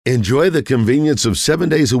Enjoy the convenience of 7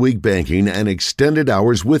 days a week banking and extended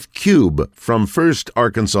hours with Cube from First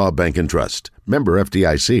Arkansas Bank and Trust. Member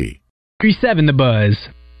FDIC. 3-7 The Buzz.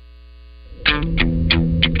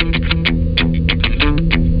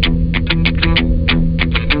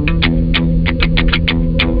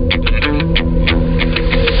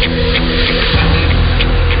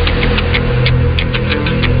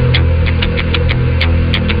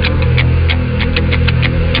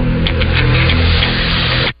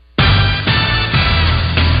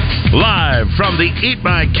 Live from the Eat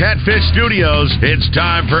My Catfish studios, it's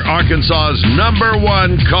time for Arkansas's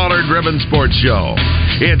 #1 caller-driven sports show.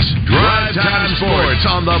 It's Drive Time Sports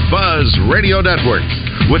on the Buzz Radio Network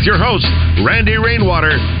with your hosts, Randy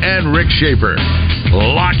Rainwater and Rick Shaeffer.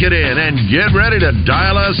 Lock it in and get ready to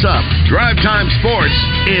dial us up. Drive Time Sports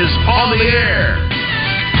is on the air.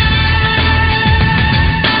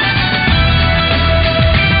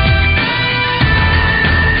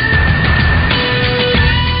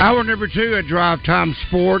 Hour number 2 at Drive Time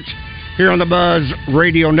Sports here on the Buzz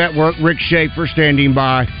Radio Network. Rick Shaeffer standing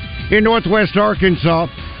by in Northwest Arkansas.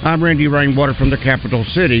 I'm Randy Rainwater from the capital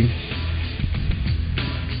city.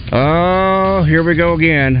 Oh, here we go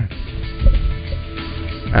again.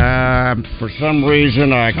 For some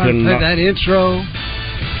reason, I couldn't play that intro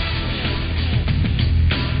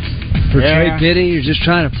for Trey Biddy. You're just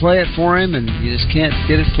trying to play it for him, and you just can't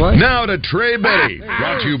get it played. Now to Trey Biddy,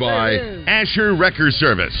 brought to you by Asher Wrecker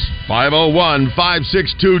Service,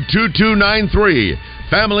 501-562-2293.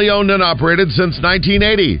 Family owned and operated since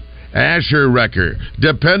 1980. Asher Wrecker,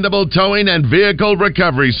 dependable towing and vehicle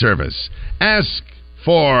recovery service. Ask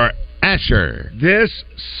for Asher. This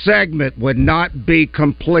segment would not be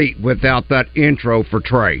complete without that intro for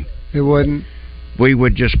Trey. It wouldn't. We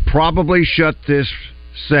would just probably shut this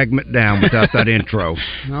segment down without that intro.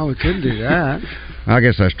 No, we couldn't do that. I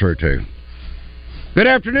guess that's true, too. Good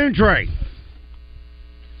afternoon, Trey.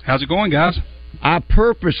 How's it going, guys? I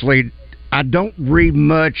don't read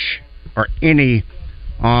much or any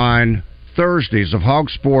on Thursdays of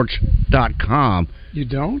hogsports.com. You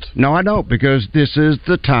don't? No, I don't, because this is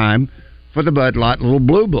the time for the Bud Light Little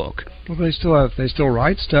Blue Book. Well, they still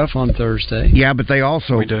write stuff on Thursday. Yeah, but they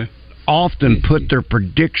also often put their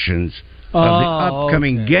predictions of the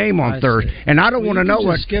upcoming game on Thursday. And I don't want to know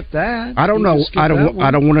what. Skip that. I don't know. I don't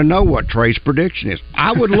want to know what Trey's prediction is.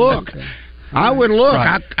 I would look. I would look.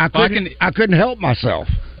 Right. I couldn't help myself.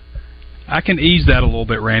 I can ease that a little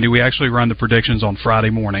bit, Randy. We actually run the predictions on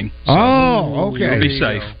Friday morning. So okay. We'll be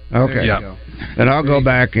safe. Okay. Yeah. Then I'll go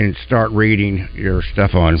back and start reading your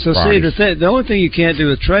stuff on Friday. See, the only thing you can't do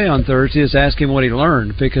with Trey on Thursday is ask him what he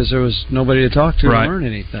learned, because there was nobody to talk to to learn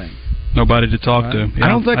anything. Nobody to talk to. Yeah. I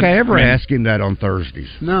don't think I ever ask him that on Thursdays.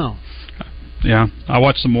 No. Yeah, I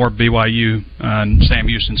watched some more BYU and Sam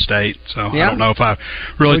Houston State, so I don't know if I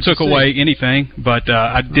really took away anything, but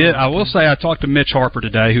I did. I will say I talked to Mitch Harper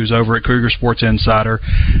today, who's over at Cougar Sports Insider,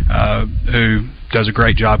 who does a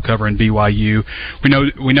great job covering BYU.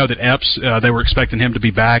 We know that Epps, they were expecting him to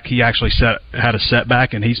be back. He actually had a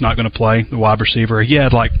setback, and he's not going to play, the wide receiver. He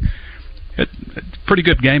had a pretty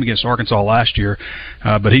good game against Arkansas last year,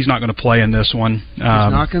 but he's not going to play in this one. He's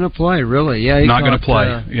not going to play, really. Yeah, not going to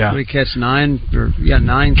play. He catch 9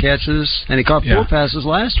 catches, and he caught 4 passes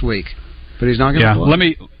last week, but he's not going to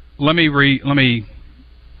play. Let me.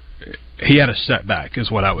 He had a setback, is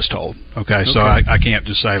what I was told. Okay. So I can't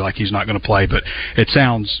just say he's not going to play, but it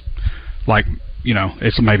sounds like,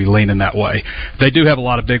 it's maybe leaning that way. They do have a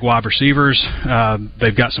lot of big wide receivers.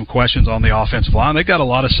 They've got some questions on the offensive line. They've got a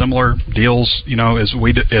lot of similar deals, as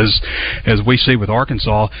we see with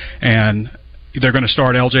Arkansas. And they're going to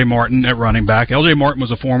start L.J. Martin at running back. L.J. Martin was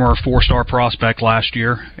a former 4-star prospect last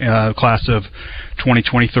year, class of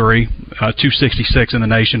 2023, 266 in the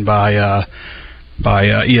nation by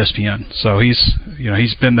ESPN. So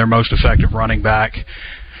he's been their most effective running back.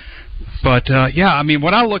 But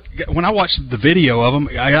when I watch the video of them,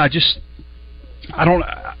 I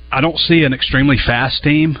don't see an extremely fast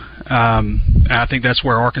team. I think that's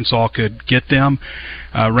where Arkansas could get them.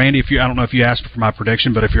 Randy, I don't know if you asked for my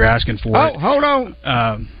prediction, but if you're asking for it, hold on,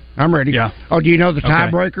 I'm ready. Yeah. Oh, do you know the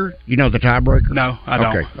tiebreaker? You know the tiebreaker? No, I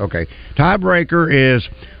don't. Okay. Tiebreaker is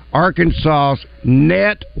Arkansas's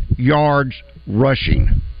net yards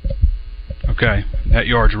rushing. Okay, net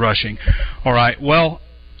yards rushing. All right. Well,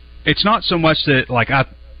 it's not so much that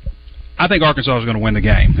I think Arkansas is going to win the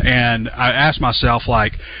game, and I asked myself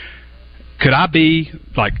could I be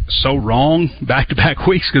so wrong back-to-back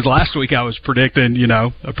weeks? Because last week I was predicting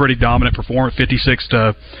a pretty dominant performance, 56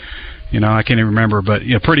 to I can't even remember, but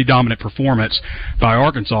pretty dominant performance by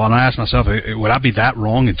Arkansas. And I asked myself, would I be that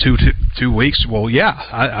wrong in two weeks? Well, yeah,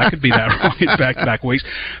 I could be that wrong in back-to-back weeks.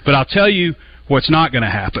 But I'll tell you what's not going to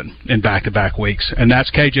happen in back-to-back weeks, and that's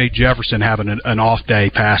K.J. Jefferson having an off day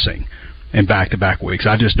passing in back-to-back weeks.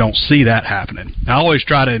 I just don't see that happening. I always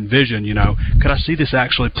try to envision, could I see this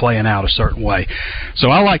actually playing out a certain way? So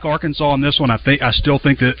I like Arkansas in this one. I still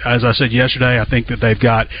think that, as I said yesterday, I think that they've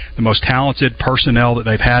got the most talented personnel that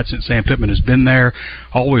they've had since Sam Pittman has been there.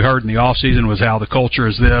 All we heard in the offseason was how the culture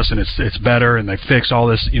is this and it's better, and they fix all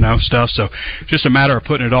this, stuff. So just a matter of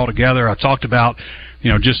putting it all together. I talked about,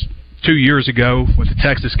 just 2 years ago with the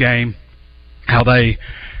Texas game, how they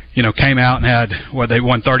came out and they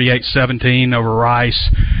won 38-17 over Rice,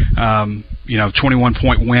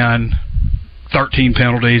 21-point win, 13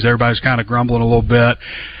 penalties. Everybody's kind of grumbling a little bit,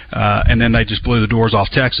 and then they just blew the doors off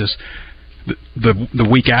Texas the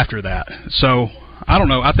week after that. So I don't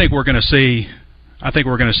know. I think we're going to see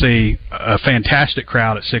a fantastic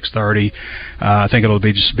crowd at 6:30. I think it'll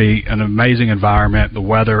just be an amazing environment, the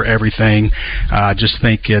weather, everything. I just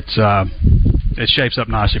think it shapes up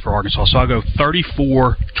nicely for Arkansas. So I'll go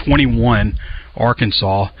 34-21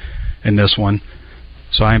 Arkansas in this one.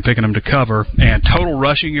 So I am picking them to cover. And total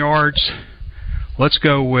rushing yards, let's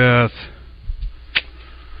go with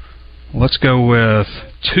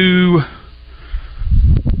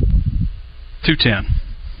 210.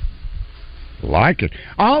 Like it.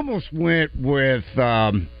 I almost went with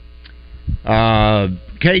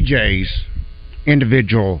KJ's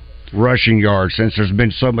individual rushing yards since there's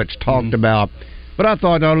been so much talked about. But I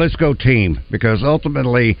thought, let's go team, because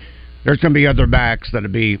ultimately there's going to be other backs that will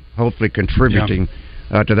be hopefully contributing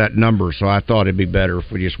to that number. So I thought it'd be better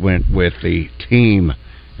if we just went with the team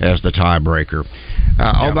as the tiebreaker.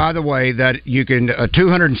 Oh, by the way, that you can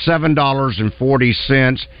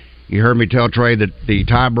 $207.40. You heard me tell Trey that the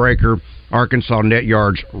tiebreaker, Arkansas net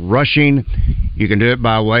yards rushing. You can do it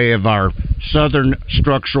by way of our Southern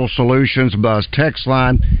Structural Solutions Buzz text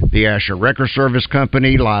line, the Asher Record Service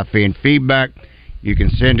Company, live feed feedback. You can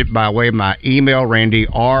send it by way of my email,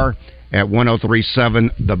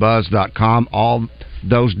 randy.r@1037thebuzz.com. All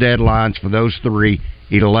those deadlines for those three,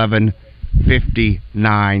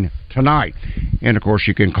 11:59 tonight. And, of course,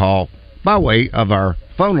 you can call by way of our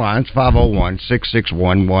phone lines,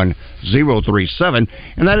 501-661-1037.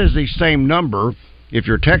 And that is the same number if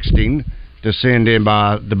you're texting to send in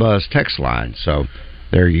by the Buzz text line. So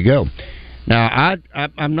there you go. Now,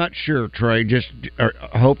 I'm not sure, Trey. Just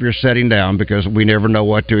hope you're setting down, because we never know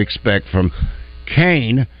what to expect from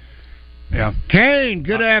Kane. Yeah. Kane,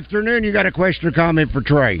 good afternoon. You got a question or comment for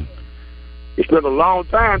Trey? It's been a long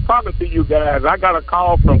time talking to you guys. I got a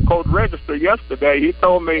call from Coach Register yesterday. He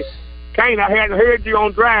told me, Kane, I hadn't heard you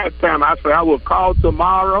on Drive Time. I said I will call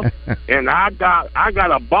tomorrow, and I got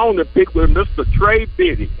a bone to pick with Mr. Trey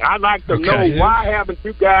Biddy. I'd like to know, why haven't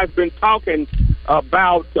you guys been talking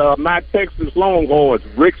about my Texas Longhorns,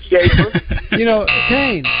 Rick Shaeffer?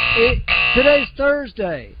 Kane, today's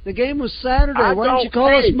Thursday. The game was Saturday. Why didn't you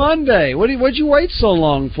call us Monday? What'd you wait so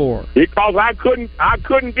long for? Because I couldn't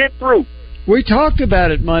get through. We talked about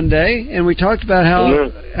it Monday, and we talked about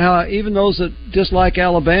how even those that dislike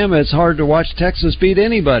Alabama, it's hard to watch Texas beat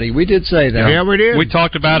anybody. We did say that. Yeah, we did. We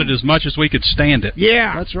talked about it as much as we could stand it.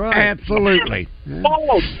 Yeah, that's right. Absolutely. Yeah.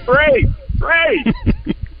 Oh, Trey.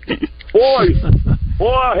 Boy,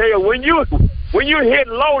 hey, when you hit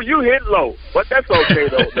low, you hit low. But that's okay,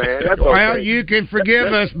 though, man. That's okay. Well, you can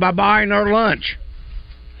forgive us by buying our lunch.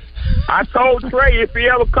 I told Trey, if he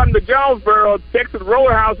ever come to Jonesboro, Texas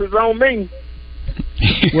Roadhouse is on me.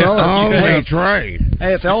 Well, Trey.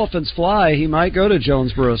 Hey, if elephants fly, he might go to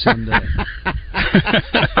Jonesboro someday.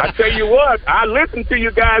 I tell you what, I listen to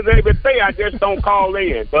you guys every day. I just don't call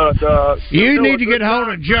in. But you need to get hold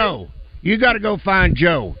of Joe. You got to go find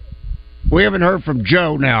Joe. We haven't heard from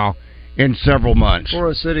Joe now in several months.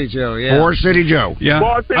 Forest City Joe, yeah. Forest City Joe. Yeah,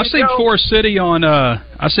 I've seen Forest City on.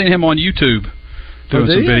 I've seen him on YouTube doing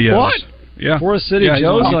some videos. What? Yeah, Forest City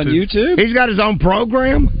Joe's on YouTube. He's got his own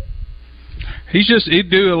program. He'd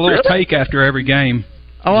do a little take after every game.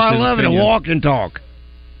 Oh, I love it. A walk and talk.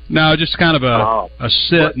 No, just kind of a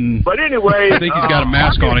sit and. But anyway, I think he's got a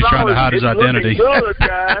mask on. He's trying to hide his identity. Good,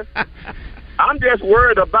 guys. I'm just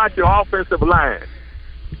worried about your offensive line.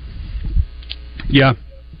 Yeah.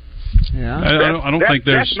 Yeah. I don't think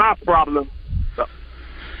there's. That's my problem.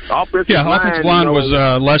 Offensive line was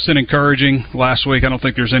less than encouraging last week. I don't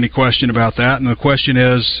think there's any question about that. And the question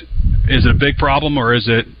is it a big problem, or is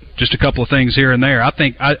it just a couple of things here and there? I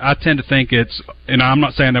tend to think it's, and I'm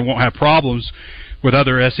not saying they won't have problems with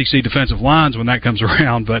other SEC defensive lines when that comes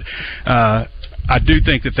around, but I do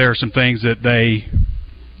think that there are some things that they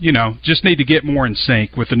just need to get more in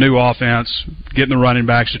sync with the new offense, getting the running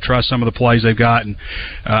backs to trust some of the plays they've got, and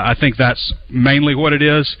I think that's mainly what it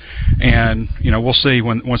is. And we'll see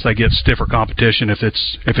once they get stiffer competition if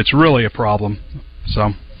it's really a problem.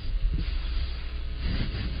 So.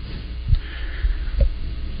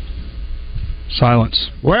 Silence.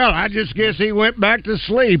 Well, I just guess he went back to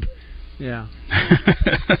sleep. Yeah. I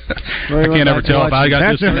can't ever tell if I got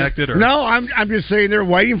disconnected or... No, I'm just sitting there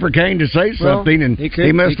waiting for Kane to say something, and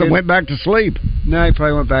he must have went back to sleep. No, he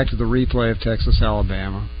probably went back to the replay of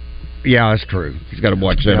Texas-Alabama. Yeah, that's true. He's got to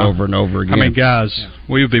watch that over and over again. I mean, guys,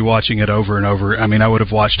 we would be watching it over and over. I mean, I would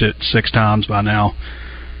have watched it 6 times by now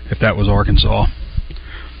if that was Arkansas.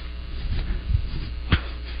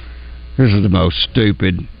 This is the most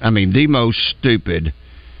stupid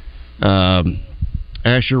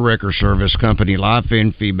Asher Record Service Company live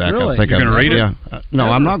in feedback. Really? I think you're going to read it? Yeah. No,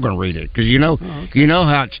 I'm not going to read it because you know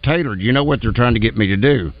how it's tailored. You know what they're trying to get me to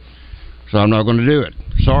do, so I'm not going to do it.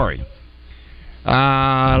 Sorry.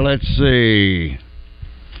 Let's see.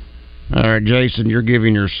 All right, Jason, you're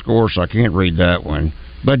giving your score, so I can't read that one.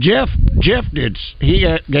 But Jeff did. He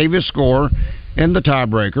gave his score in the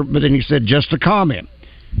tiebreaker, but then he said just a comment.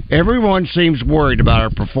 Everyone seems worried about our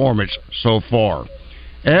performance so far.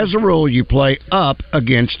 As a rule, you play up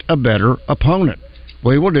against a better opponent.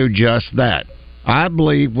 We will do just that. I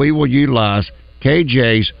believe we will utilize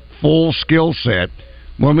KJ's full skill set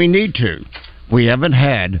when we need to. We haven't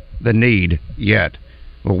had the need yet.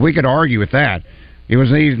 Well, we could argue with that. It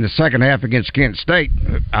was needed in the second half against Kent State.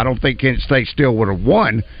 I don't think Kent State still would have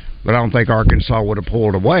won, but I don't think Arkansas would have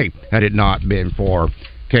pulled away had it not been for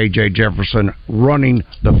KJ Jefferson running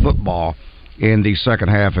the football in the second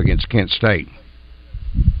half against Kent State.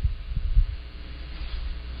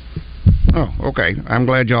 Oh, okay. I'm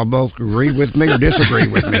glad y'all both agree with me or disagree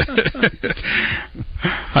with me.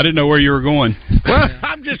 I didn't know where you were going. Well,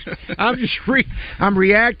 I'm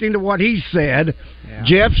reacting to what he said. Yeah.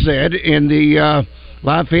 Jeff said in the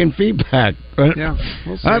live fan feedback. Yeah,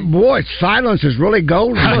 we'll see. Boy, silence is really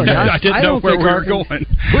golden. I didn't know where we were going.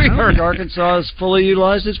 I don't think Arkansas has fully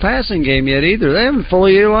utilized its passing game yet either. They haven't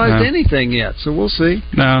fully utilized anything yet, so we'll see.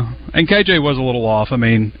 No, and KJ was a little off. I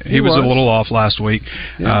mean, he was a little off last week.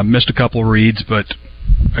 Yeah. Missed a couple of reads, but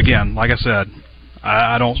again, like I said,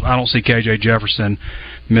 I don't see KJ Jefferson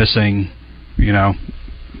missing,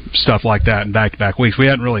 stuff like that in back-to-back weeks. We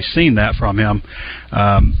hadn't really seen that from him.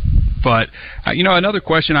 But, another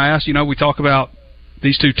question I asked, we talk about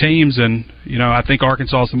these two teams, and, I think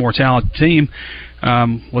Arkansas is the more talented team.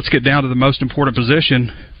 Let's get down to the most important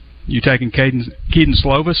position. You taking Keaton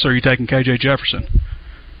Slovis, or are you taking KJ Jefferson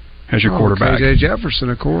as your quarterback? KJ Jefferson,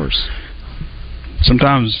 of course.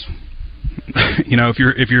 Sometimes,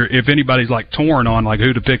 if anybody's like torn on like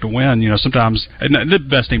who to pick to win, sometimes and the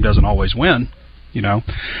best team doesn't always win,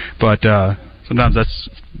 but sometimes that's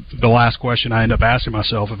the last question I end up asking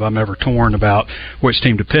myself if I'm ever torn about which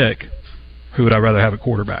team to pick. Who would I rather have at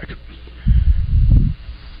quarterback?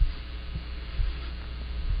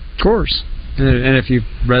 Of course. And if you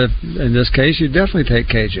rather, in this case, you definitely take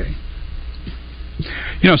KJ.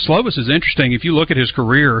 Slovis is interesting. If you look at his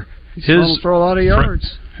career, he's thrown for a lot of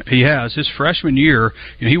yards. He has. His freshman year,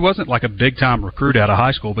 he wasn't like a big-time recruit out of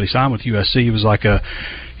high school, but he signed with USC. He was like a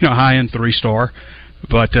high-end 3-star,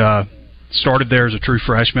 but started there as a true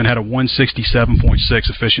freshman, had a 167.6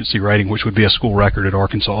 efficiency rating, which would be a school record at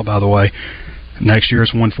Arkansas, by the way. Next year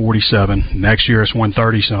it's 147. Next year it's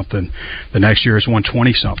 130-something. The next year it's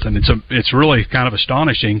 120-something. It's really kind of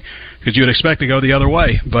astonishing because you would expect to go the other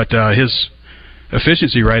way, but his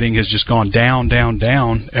efficiency rating has just gone down, down,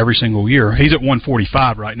 down every single year. He's at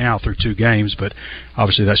 145 right now through 2 games, but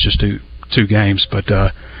obviously that's just two games. But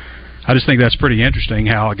I just think that's pretty interesting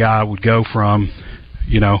how a guy would go from,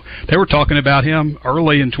 they were talking about him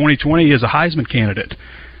early in 2020 as a Heisman candidate,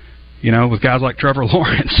 with guys like Trevor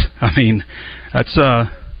Lawrence. I mean, that's a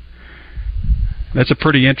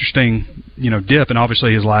pretty interesting, dip. And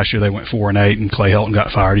obviously his last year they went 4-8, and Clay Helton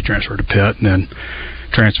got fired. He transferred to Pitt and then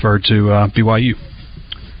transferred to BYU.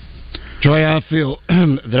 Trey, I feel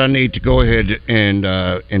that I need to go ahead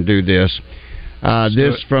and do this.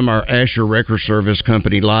 This from our Asher Record Service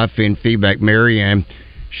Company live in feedback. Marianne,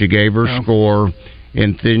 she gave her score,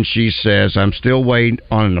 and then she says, "I'm still waiting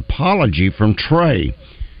on an apology from Trey."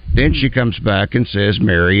 Then she comes back and says,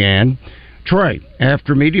 "Marianne, Trey,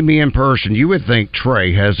 after meeting me in person, you would think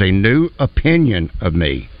Trey has a new opinion of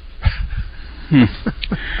me."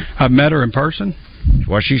 I've met her in person.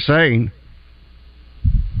 What's she saying?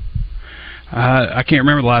 I can't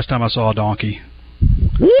remember the last time I saw a donkey.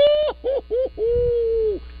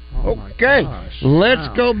 Okay, let's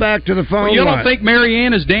go back to the phone. You don't think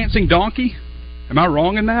Marianne is dancing donkey? Am I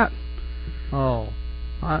wrong in that? Oh,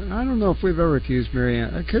 I don't know if we've ever accused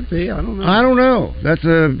Marianne. It could be. I don't know. I don't know. That's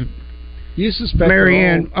a... You suspect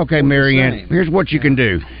Marianne. Okay, Marianne. Here's what you can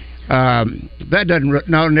do. That doesn't...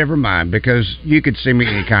 No, never mind, because you could see me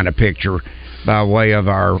any kind of picture by way of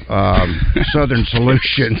our Southern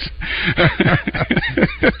Solutions.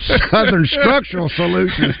 Southern Structural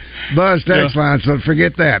Solutions Buzz text line, so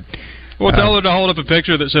forget that. Well, tell her to hold up a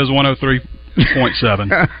picture that says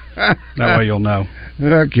 103.7. That way you'll know.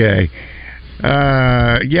 Okay.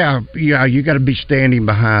 Yeah, you got to be standing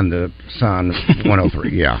behind the sign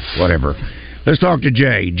 103. Yeah, whatever. Let's talk to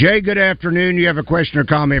Jay. Jay, good afternoon. You have a question or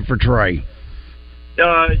comment for Trey?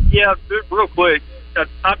 Yeah, real quick.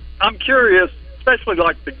 I'm curious, especially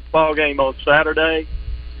like the ball game on Saturday.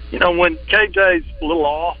 You know, when KJ's a little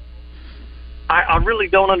off, I really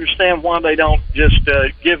don't understand why they don't just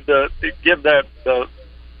give the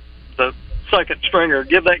second stringer,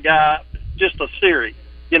 give that guy just a series.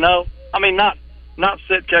 You know, I mean, not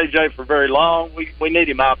sit KJ for very long. We need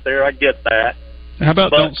him out there. I get that. How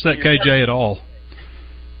about don't set KJ at all?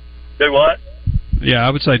 Do what? Yeah,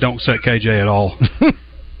 I would say don't set KJ at all.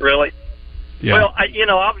 Really? Yeah. Well, I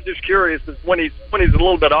was just curious when he's a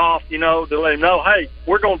little bit off, to let him know, hey,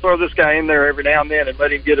 we're going to throw this guy in there every now and then and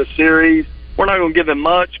let him get a series. We're not going to give him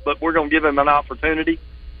much, but we're going to give him an opportunity,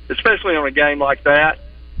 especially on a game like that.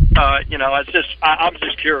 I'm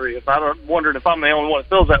just curious. I'm wondering if I'm the only one that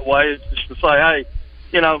feels that way. It's just to say, hey,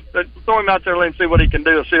 throw him out there, let him see what he can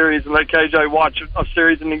do a series, and let KJ watch a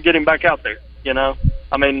series, and then get him back out there.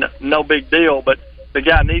 I mean, no big deal, but the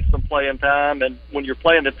guy needs some playing time, and when you're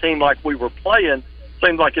playing a team like we were playing,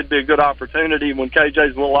 seems like it'd be a good opportunity when KJ's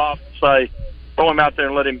a little off to say, throw him out there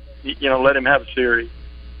and let him have a series.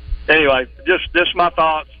 Anyway, just my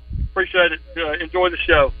thoughts. Appreciate it. Enjoy the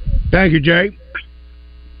show. Thank you, Jay.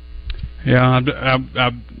 Yeah,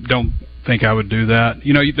 I don't think I would do that.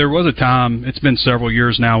 There was a time, it's been several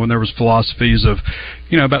years now, when there was philosophies of,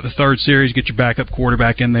 about the third series, get your backup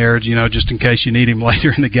quarterback in there, just in case you need him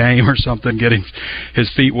later in the game or something, get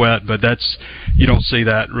his feet wet. But you don't see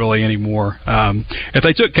that really anymore. If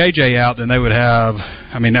they took KJ out, then they would have,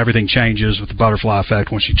 everything changes with the butterfly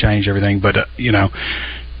effect once you change everything. But,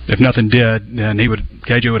 if nothing did, then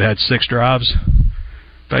KJ would have had 6 drives,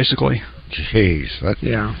 basically. Jeez.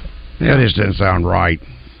 That just doesn't sound right.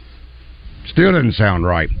 Still doesn't sound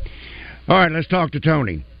right. All right, let's talk to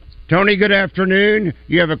Tony. Tony, good afternoon.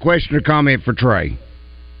 You have a question or comment for Trey?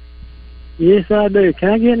 Yes, I do. Can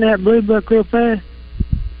I get in that blue book real fast?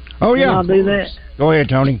 Oh, yeah. I'll do that. Go ahead,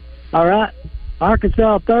 Tony. All right.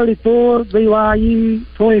 Arkansas 34, BYU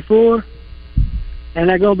 24, and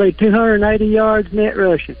they're going to be 280 yards net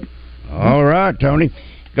rushing. All right, Tony.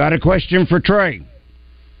 Got a question for Trey?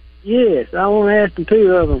 Yes, I want to ask them 2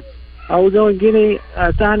 of them. Are we going to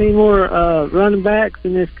sign any more running backs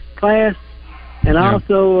in this class? And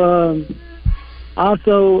also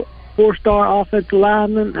 4-star offensive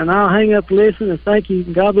linemen. And I'll hang up and listen, and thank you.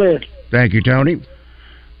 God bless. Thank you, Tony.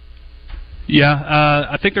 Yeah,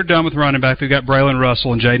 I think they're done with running back. They've got Braylon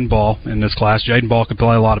Russell and Jaden Ball in this class. Jaden Ball can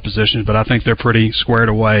play a lot of positions, but I think they're pretty squared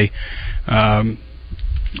away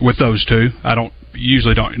with those 2. Not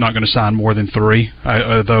going to sign more than 3.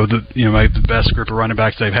 Though maybe the best group of running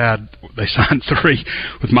backs they've had, they signed 3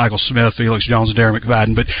 with Michael Smith, Felix Jones, and Darren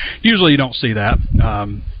McFadden. But usually you don't see that,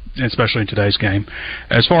 especially in today's game.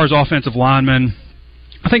 As far as offensive linemen,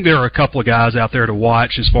 I think there are a couple of guys out there to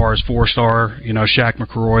watch as far as 4-star. Shaq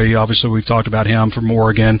McCroy, obviously we've talked about him from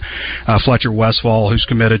Oregon. Fletcher Westphal, who's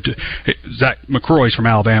committed to... Zach McCroy's from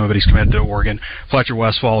Alabama, but he's committed to Oregon. Fletcher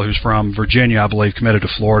Westphal, who's from Virginia, I believe, committed to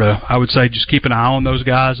Florida. I would say just keep an eye on those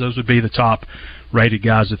guys. Those would be the top-rated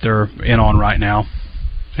guys that they're in on right now.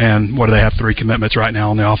 And what do they have? 3 commitments right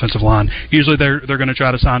now on the offensive line. Usually they're going to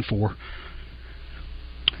try to sign 4.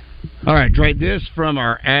 All right, Dre, this from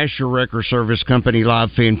our Asher Record Service Company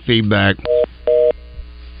live fan feedback.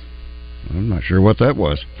 I'm not sure what that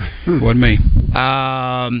was. Wasn't me.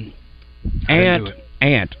 Ant,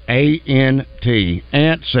 A-N-T.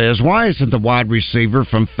 Ant says, why isn't the wide receiver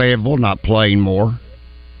from Fayetteville not playing more?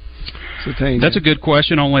 That's a good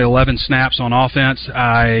question. Only 11 snaps on offense.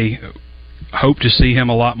 I hope to see him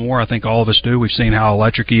a lot more. I think all of us do. We've seen how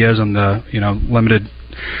electric he is and the limited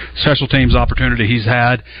special teams opportunity he's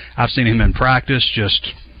had. I've seen him in practice, just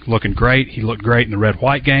looking great. He looked great in the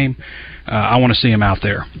red-white game. I want to see him out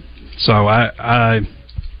there. So I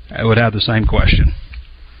would have the same question.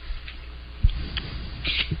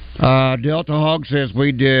 Delta Hog says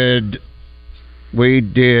we did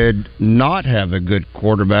not have a good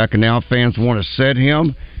quarterback, and now fans want to set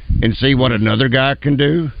him and see what another guy can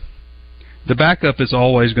do. the backup is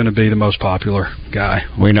always going to be the most popular guy.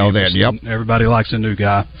 We know that. Yep. Everybody likes a new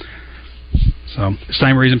guy. So,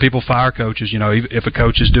 same reason people fire coaches. You know, if a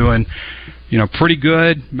coach is doing, you know, pretty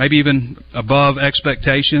good, maybe even above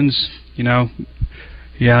expectations, you know,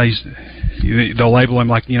 yeah, they'll label him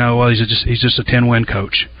like, you know, well, he's just a 10-win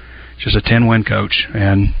coach. Just a 10-win coach.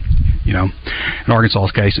 And, you know, in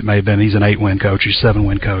Arkansas's case, it may have been he's an 8-win coach, he's a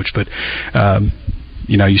 7-win coach. But,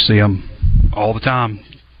 you know, you see him all the time.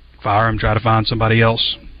 Fire him, try to find somebody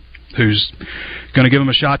else who's going to give him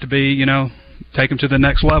a shot to be, you know, take him to the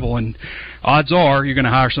next level. And odds are you're going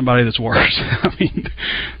to hire somebody that's worse. I mean,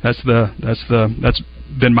 that's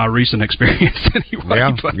been my recent experience anyway.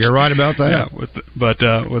 Yeah, but, you're right about that.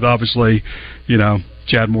 Yeah, with obviously, you know,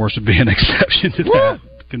 Chad Morris would be an exception to that,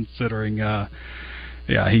 considering,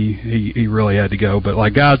 he really had to go. But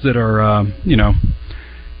like guys that are, you know,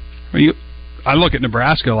 I look at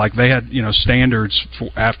Nebraska like they had, you know, standards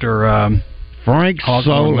after Frank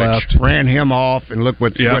Solich ran him off, and look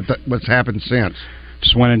what's happened since.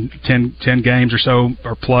 Just winning 10 games or so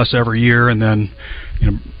or plus every year, and then,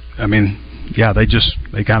 you know, I mean, yeah, they just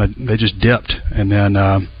dipped, and then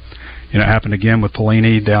you know, it happened again with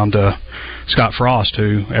Pelini down to Scott Frost,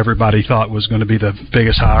 who everybody thought was going to be the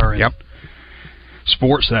biggest hire in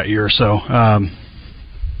sports that year. So,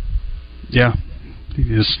 yeah, he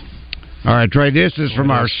is. All right, Trey, this is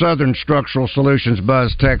from our Southern Structural Solutions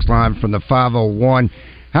Buzz text line from the 501.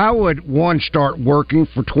 How would one start working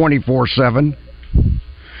for 24/7?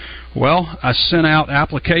 Well, I sent out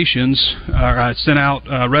applications, I sent out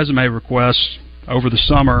resume requests over the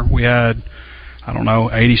summer. We had,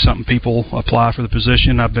 80-something people apply for the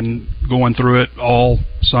position. I've been going through it all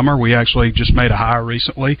summer. We actually just made a hire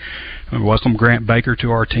recently. We welcomed Grant Baker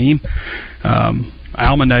to our team.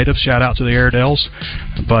 Alma native, shout out to the Airedales.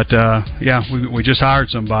 But, we just hired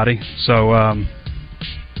somebody. So,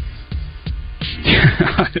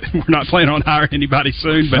 we're not planning on hiring anybody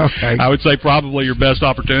soon, but okay. I would say probably your best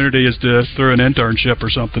opportunity is through an internship or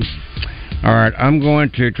something. All right, I'm going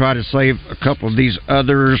to try to save a couple of these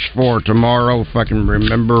others for tomorrow if I can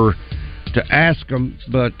remember to ask them,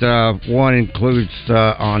 but one includes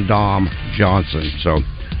on Dom Johnson. So,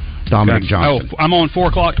 Dominic Johnson. Oh, I'm on 4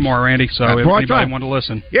 o'clock tomorrow, Randy, so if anybody want to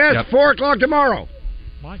listen. Yes, 4 o'clock tomorrow.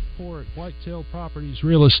 Mike Poor at Whitetail Properties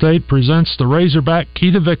Real Estate presents the Razorback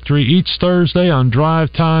Key to Victory each Thursday on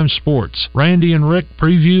Drive Time Sports. Randy and Rick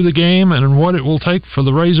preview the game and what it will take for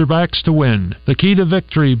the Razorbacks to win. The Key to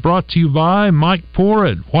Victory brought to you by Mike Poor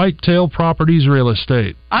at Whitetail Properties Real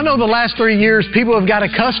Estate. I know the last 3 years people have got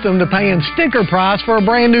accustomed to paying sticker price for a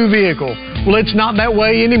brand new vehicle. Well, it's not that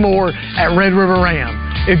way anymore at Red River Ram.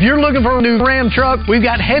 If you're looking for a new Ram truck, we've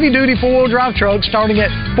got heavy-duty four-wheel drive trucks starting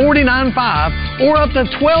at $49,500 or up to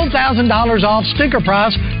 $12,000 off sticker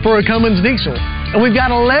price for a Cummins diesel. And we've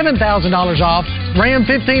got $11,000 off Ram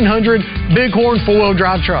 1500 Bighorn four-wheel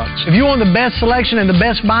drive trucks. If you want the best selection and the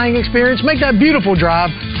best buying experience, make that beautiful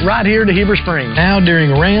drive right here to Heber Springs. Now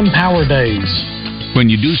during Ram Power Days. When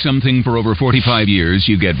you do something for over 45 years,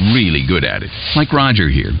 you get really good at it. Like Roger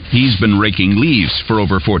here. He's been raking leaves for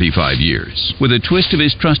over 45 years. With a twist of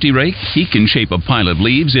his trusty rake, he can shape a pile of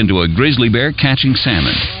leaves into a grizzly bear catching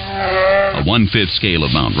salmon. A 1/5 scale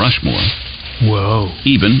of Mount Rushmore. Whoa.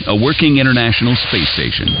 Even a working International Space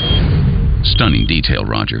Station. Stunning detail,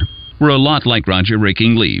 Roger. We're a lot like Roger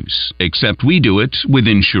raking leaves, except we do it with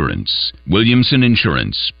insurance. Williamson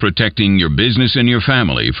Insurance, protecting your business and your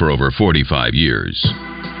family for over 45 years.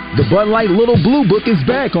 The Bud Light Little Blue Book is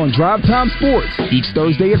back on Drive Time Sports. Each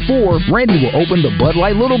Thursday at 4, Randy will open the Bud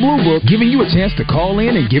Light Little Blue Book, giving you a chance to call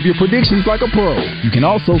in and give your predictions like a pro. You can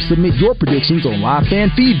also submit your predictions on live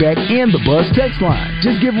fan feedback and the Buzz text line.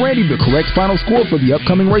 Just give Randy the correct final score for the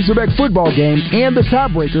upcoming Razorback football game and the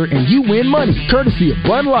tiebreaker, and you win money, courtesy of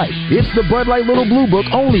Bud Light. It's the Bud Light Little Blue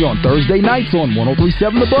Book only on Thursday nights on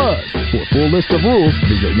 103.7 The Buzz. For a full list of rules,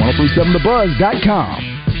 visit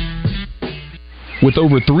 1037thebuzz.com. With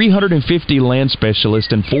over 350 land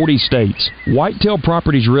specialists in 40 states, Whitetail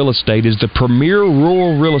Properties Real Estate is the premier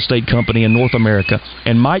rural real estate company in North America.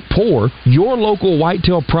 And Mike Poor, your local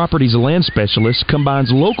Whitetail Properties land specialist,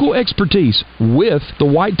 combines local expertise with the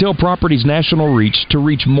Whitetail Properties national reach to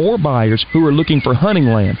reach more buyers who are looking for hunting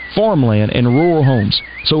land, farmland, and rural homes.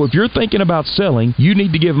 So if you're thinking about selling, you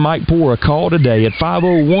need to give Mike Poor a call today at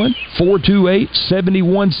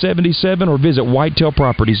 501-428-7177 or visit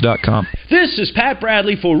whitetailproperties.com. This is Pat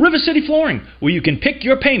Bradley for River City Flooring, where you can pick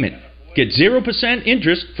your payment Get 0%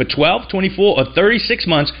 interest for 12, 24, or 36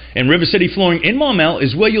 months, and River City Flooring in Maumelle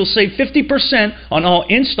is where you'll save 50% on all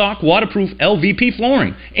in-stock waterproof LVP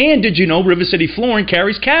flooring. And did you know River City Flooring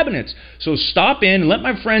carries cabinets? So stop in and let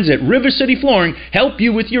my friends at River City Flooring help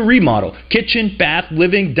you with your remodel. Kitchen, bath,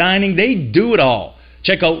 living, dining, they do it all.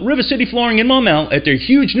 Check out River City Flooring in Maumelle at their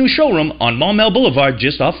huge new showroom on Maumelle Boulevard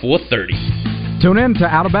just off 430. Tune in to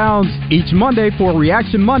Out of Bounds each Monday for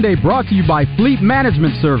Reaction Monday, brought to you by Fleet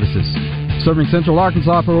Management Services. Serving Central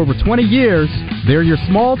Arkansas for over 20 years, they're your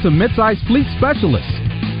small to mid-sized fleet specialists.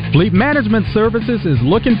 Fleet Management Services is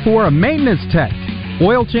looking for a maintenance tech.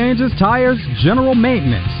 Oil changes, tires, general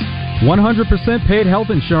maintenance. 100% paid health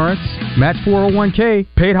insurance, match 401k,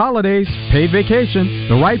 paid holidays, paid vacation.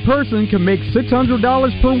 The right person can make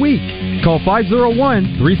 $600 per week. Call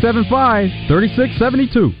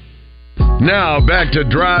 501-375-3672. Now back to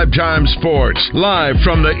Drive Time Sports, live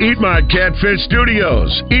from the Eat My Catfish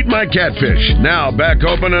studios. Eat My Catfish, now back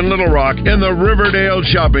open in Little Rock in the Riverdale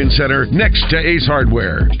Shopping Center next to Ace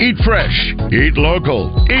Hardware. Eat fresh, eat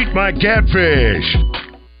local, eat my catfish.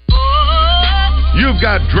 You've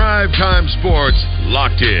got Drive Time Sports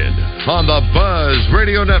locked in on the Buzz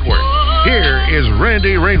Radio Network. Here is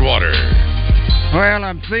Randy Rainwater. Well,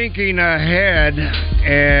 I'm thinking ahead,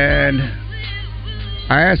 and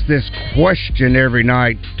I ask this question every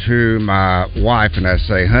night to my wife, and I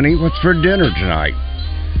say, honey, what's for dinner tonight?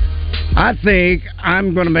 I think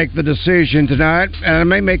I'm going to make the decision tonight, and I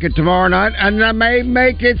may make it tomorrow night, and I may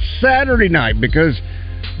make it Saturday night, because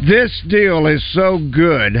this deal is so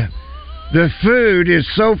good. The food is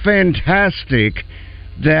so fantastic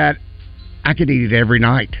that I could eat it every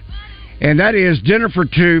night. And that is dinner for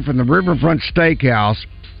two from the Riverfront Steakhouse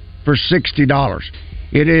for $60.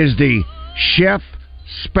 It is the chef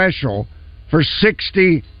special for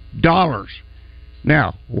 $60.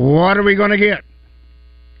 Now, what are we going to get?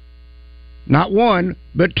 Not one,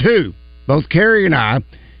 but two. Both Carrie and I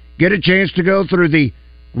get a chance to go through the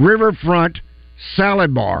Riverfront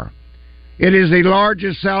Salad Bar. It is the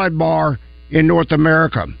largest salad bar in North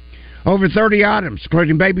America. Over 30 items,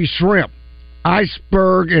 including baby shrimp,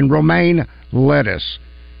 iceberg and romaine lettuce,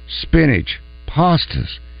 spinach,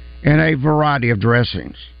 pastas, and a variety of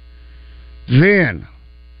dressings. Then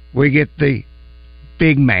we get the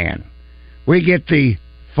big man. We get the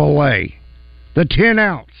filet, the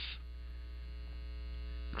 10-ounce,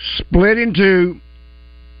 split into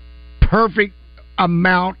perfect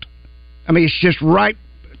amount. I mean, it's just right,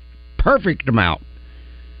 perfect amount.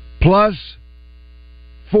 Plus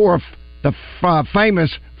 4 of the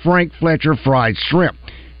famous Frank Fletcher fried shrimp.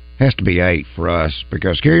 Has to be 8 for us,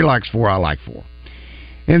 because Carrie likes 4, I like 4.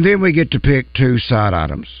 And then we get to pick 2 side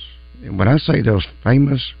items. And when I say those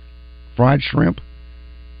famous fried shrimp,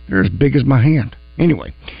 they're as big as my hand.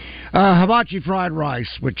 Anyway, hibachi fried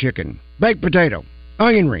rice with chicken, baked potato,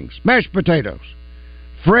 onion rings, mashed potatoes,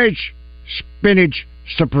 fresh spinach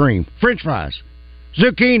supreme, french fries,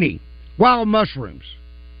 zucchini, wild mushrooms.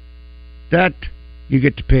 That you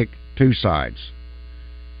get to pick 2 sides.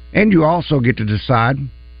 And you also get to decide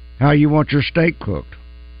how you want your steak cooked.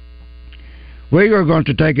 We are going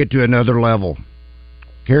to take it to another level.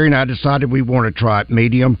 Carrie and I decided we want to try it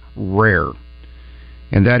medium rare.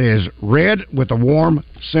 And that is red with a warm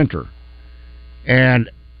center. And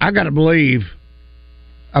I got to believe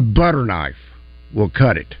a butter knife will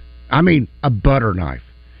cut it. I mean, a butter knife.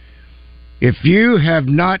 If you have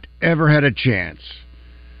not ever had a chance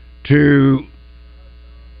to,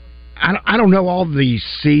 I don't know all the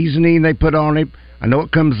seasoning they put on it. I know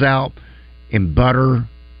it comes out in butter.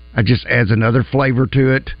 It just adds another flavor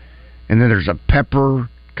to it. And then there's a pepper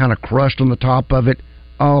kind of crust on the top of it.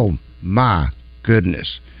 Oh, my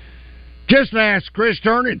goodness. Just ask Chris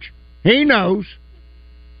Turnage. He knows.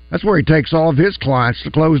 That's where he takes all of his clients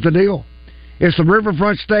to close the deal. It's the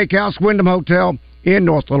Riverfront Steakhouse, Wyndham Hotel in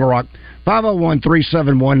North Little Rock.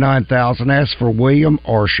 501-371-9000. Ask for William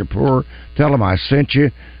or Shaeffer. Tell them I sent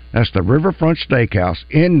you. That's the Riverfront Steakhouse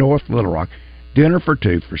in North Little Rock. Dinner for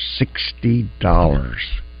 2 for $60.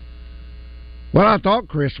 Well, I thought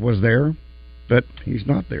Chris was there, but he's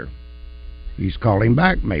not there. He's calling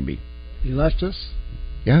back, maybe. He left us?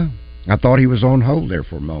 Yeah. I thought he was on hold there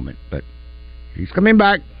for a moment, but he's coming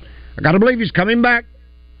back. I got to believe he's coming back.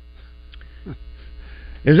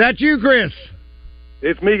 Is that you, Chris?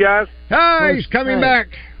 It's me, guys. Hey, he's coming back.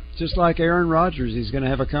 Just like Aaron Rodgers, he's going to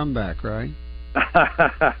have a comeback, right?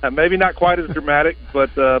 Maybe not quite as dramatic, but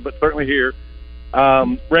certainly here.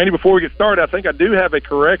 Randy, before we get started, I think I do have a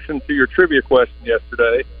correction to your trivia question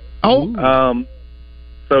yesterday. Oh.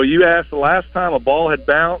 So you asked the last time a ball had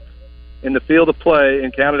bounced in the field of play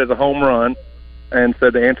and counted as a home run, and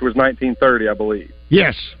said the answer was 1930, I believe.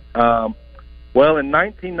 Yes. Well, in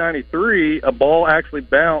 1993, a ball actually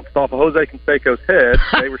bounced off of Jose Canseco's head.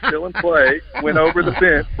 They were still in play, went over the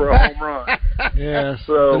fence for a home run. Yeah,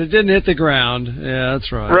 so but it didn't hit the ground. Yeah, that's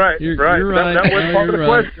right. Right, You're right. That was part of the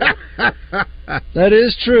question. That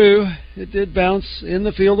is true. It did bounce in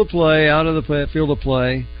the field of play, out of the field of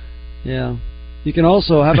play. Yeah. You can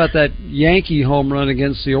also, how about that Yankee home run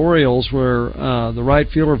against the Orioles where the right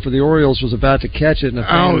fielder for the Orioles was about to catch it and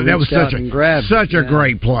that was such a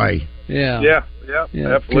great play. Yeah,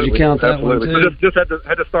 absolutely. Could you count that absolutely. one too? So just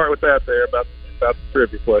had to start with that there about the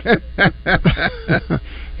trivia question.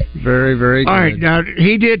 Very, very good. All right, now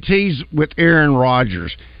he did tease with Aaron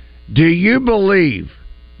Rodgers. Do you believe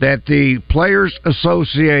that the Players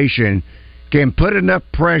Association can put enough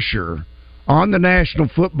pressure on the National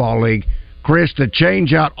Football League, Chris, to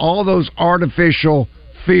change out all those artificial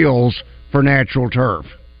fields for natural turf?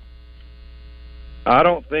 I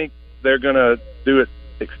don't think they're going to do it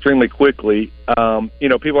extremely quickly. People are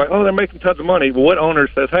like, they're making tons of money. Well, what owner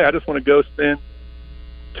says, hey, I just want to go spend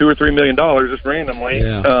 $2 or $3 million just randomly?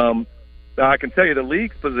 Yeah. I can tell you the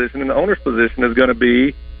league's position and the owner's position is going to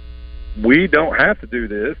be, we don't have to do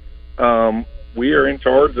this. We are in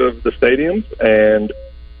charge of the stadiums, and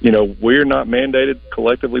we're not mandated,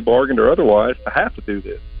 collectively bargained or otherwise, to have to do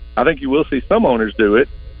this. I think you will see some owners do it,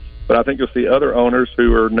 but I think you'll see other owners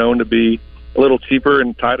who are known to be a little cheaper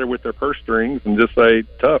and tighter with their purse strings and just say,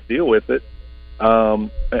 tough, deal with it.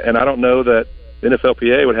 And I don't know that the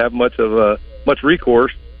NFLPA would have much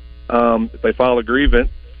recourse if they file a grievance,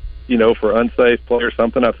 for unsafe play or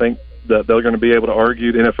something. I think that they're going to be able to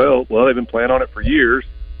argue to NFL, well, they've been planning on it for years,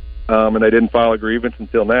 and they didn't file a grievance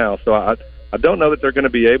until now. So I don't know that they're going to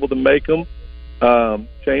be able to make them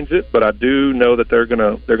change it, but I do know that they're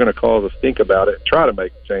going to cause a stink about it, try to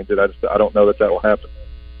make them change it. I don't know that will happen.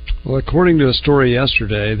 Well, according to a story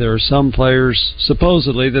yesterday, there are some players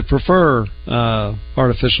supposedly that prefer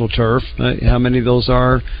artificial turf. How many of those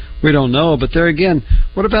are, we don't know. But there again,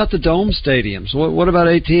 what about the dome stadiums? What about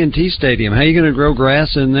AT&T Stadium? How are you going to grow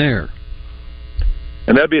grass in there?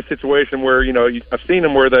 And that'd be a situation where I've seen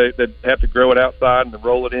them where they have to grow it outside and then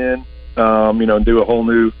roll it in, and do a whole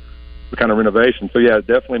new kind of renovation. So yeah, it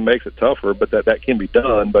definitely makes it tougher. But that can be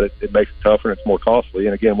done. But it makes it tougher and it's more costly.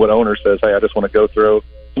 And again, what owner says, hey, I just want to go throw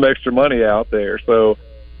some extra money out there. So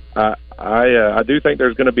I do think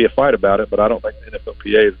there's going to be a fight about it, but I don't think the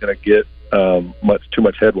NFLPA is going to get too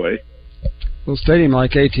much headway. Well, a stadium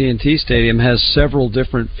like AT&T Stadium has several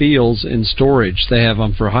different fields in storage. They have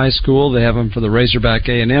them for high school, they have them for the Razorback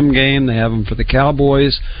A&M game, they have them for the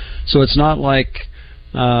Cowboys. So it's not like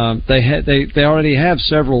they already have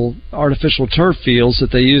several artificial turf fields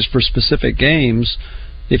that they use for specific games.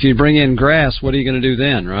 If you bring in grass, what are you going to do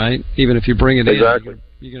then, right? Even if you bring it exactly. in,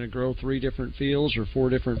 you're going to grow 3 different fields or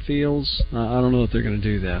 4 different fields. I don't know if they're going to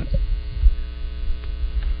do that.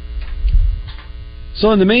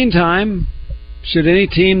 So in the meantime, should any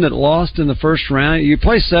team that lost in the first round, you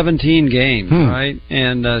play 17 games, right?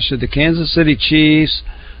 And should the Kansas City Chiefs,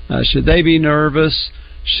 should they be nervous?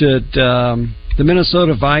 Should the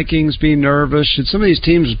Minnesota Vikings be nervous? Should some of these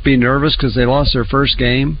teams be nervous because they lost their first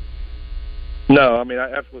game? No, I mean,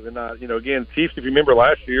 absolutely not. Again, Chiefs, if you remember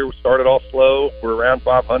last year, we started off slow. We're around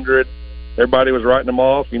 500. Everybody was writing them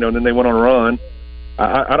off, and then they went on a run.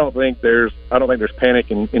 I don't think there's panic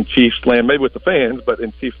in Chiefs land, maybe with the fans, but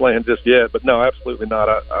in Chiefs land just yet. But no, absolutely not.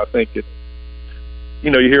 I think it's,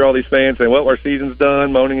 you hear all these fans saying, well, our season's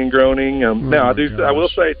done, moaning and groaning. I will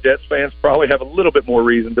say Jets fans probably have a little bit more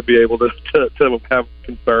reason to be able to have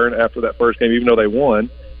concern after that first game, even though they won.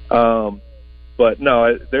 But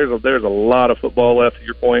no, there's a lot of football left. To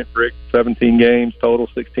your point, Rick, 17 games total,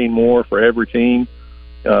 16 more for every team.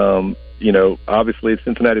 Obviously, the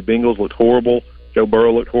Cincinnati Bengals looked horrible. Joe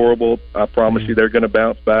Burrow looked horrible. I promise you, they're going to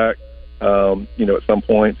bounce back. At some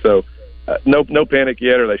point. So, no panic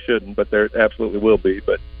yet, or they shouldn't. But there absolutely will be,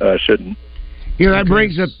 but shouldn't. That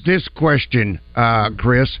brings up this question,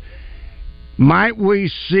 Chris. Might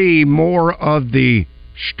we see more of the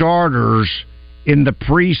starters in the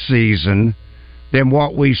preseason than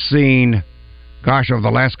what we've seen, over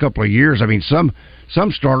the last couple of years? I mean, some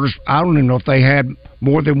starters, I don't even know if they had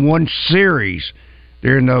more than one series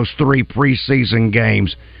during those 3 preseason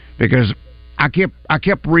games, because I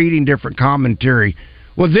kept reading different commentary.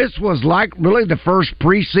 Well, this was like really the first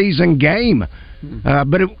preseason game,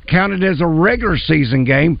 but it counted as a regular season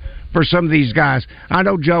game for some of these guys. I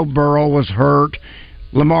know Joe Burrow was hurt.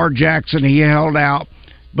 Lamar Jackson, he held out.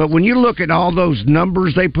 But when you look at all those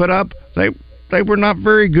numbers they put up, they were not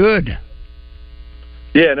very good.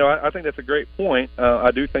 Yeah, no, I think that's a great point. I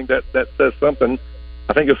do think that says something.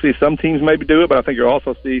 I think you'll see some teams maybe do it, but I think you'll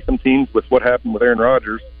also see some teams with what happened with Aaron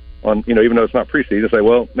Rodgers on, even though it's not preseason, say,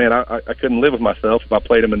 well, man, I couldn't live with myself if I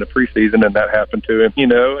played him in the preseason and that happened to him,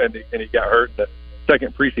 and he got hurt in the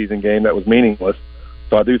second preseason game that was meaningless.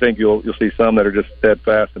 So I do think you'll see some that are just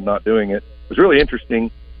steadfast and not doing it. It was really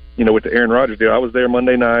interesting, with the Aaron Rodgers deal. I was there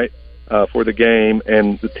Monday night for the game,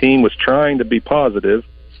 and the team was trying to be positive,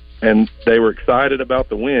 and they were excited about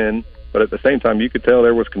the win, but at the same time, you could tell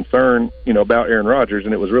there was concern, about Aaron Rodgers,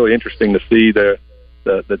 and it was really interesting to see the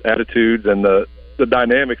attitudes and the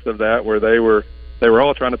dynamics of that, where they were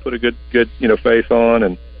all trying to put a good face on,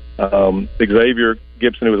 and Xavier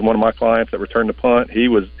Gibson, who was one of my clients that returned the punt, he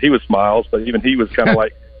was smiles, but even he was kind of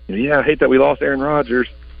like, I hate that we lost Aaron Rodgers.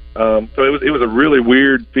 So it was a really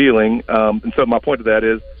weird feeling. And so my point to that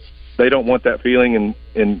is they don't want that feeling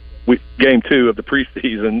in game 2 of the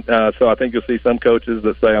preseason. So I think you'll see some coaches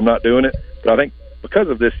that say, I'm not doing it. But I think because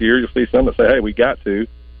of this year, you'll see some that say, hey, we got to,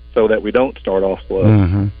 so that we don't start off slow.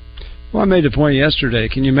 Mm-hmm. Well, I made the point yesterday.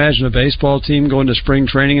 Can you imagine a baseball team going to spring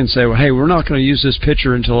training and say, well, hey, we're not going to use this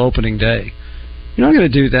pitcher until opening day? You're not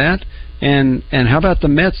going to do that. And how about the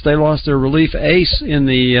Mets? They lost their relief ace in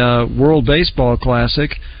the World Baseball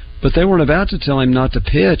Classic, but they weren't about to tell him not to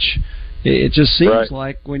pitch. It just seems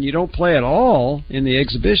like when you don't play at all in the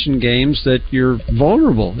exhibition games that you're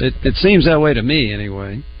vulnerable. It seems that way to me,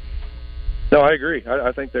 anyway. No, I agree.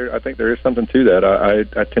 I think there is something to that.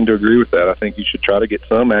 I tend to agree with that. I think you should try to get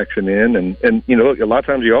some action in, and look, a lot of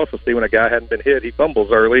times you also see when a guy hadn't been hit, he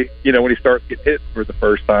fumbles early. When he starts to get hit for the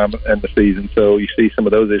first time in the season, so you see some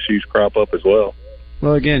of those issues crop up as well.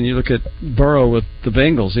 Well, again, you look at Burrow with the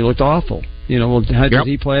Bengals; he looked awful. Did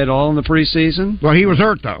he play at all in the preseason? Well, he was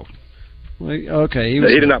hurt though. Well, okay, he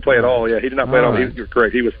did not play at all. Yeah, he did not play at all. You're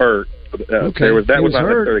correct. He was hurt. Okay, that was not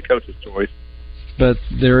hurt. necessarily coach's choice. But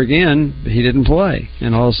there again, he didn't play,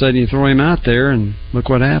 and all of a sudden you throw him out there, and look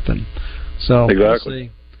what happened. So exactly. We'll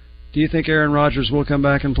see. Do you think Aaron Rodgers will come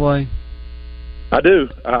back and play? I do.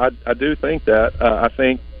 I do think that. I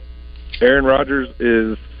think Aaron Rodgers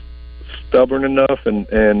is stubborn enough, and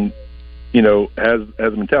has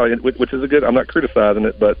a mentality, which is a good. I'm not criticizing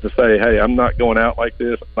it, but to say, hey, I'm not going out like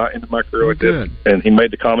this. I'm not into my career like this. And he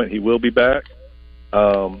made the comment he will be back.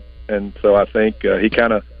 And so I think he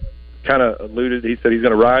kind of alluded. He said he's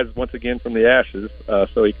going to rise once again from the ashes.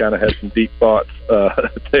 So he kind of had some deep thoughts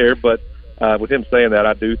there. But with him saying that,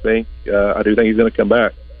 I do think he's going to come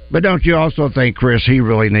back. But don't you also think, Chris, he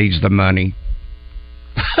really needs the money?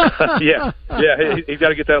 yeah. He's got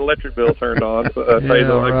to get that electric bill turned on. Pay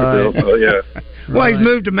the electric bill. So, yeah. Well, he's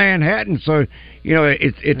moved to Manhattan, so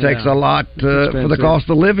it takes a lot for the cost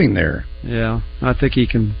of living there. Yeah, I think he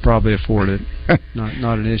can probably afford it.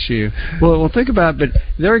 not an issue. Well, think about it. But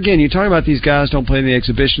there again, you talk about these guys don't play in the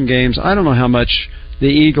exhibition games. I don't know how much the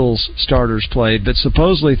Eagles starters played, but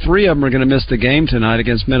supposedly 3 of them are going to miss the game tonight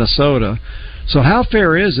against Minnesota. So how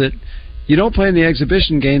fair is it? You don't play in the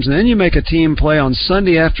exhibition games, and then you make a team play on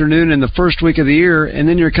Sunday afternoon in the first week of the year, and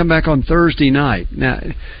then you come back on Thursday night. Now,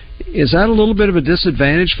 is that a little bit of a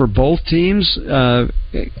disadvantage for both teams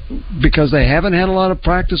because they haven't had a lot of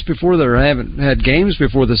practice before, they haven't had games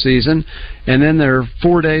before the season, and then they're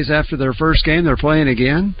 4 days after their first game, they're playing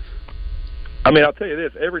again? I mean, I'll tell you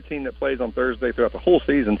this: every team that plays on Thursday throughout the whole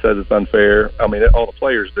season says it's unfair. I mean, all the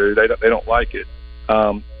players do. They don't like it.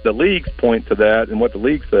 The league's point to that, and what the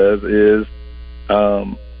league says is,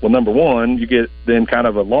 well, number one, you get then kind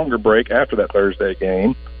of a longer break after that Thursday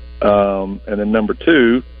game, and then number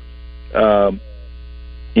two,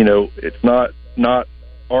 it's not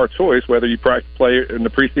our choice whether you play in the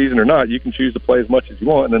preseason or not. You can choose to play as much as you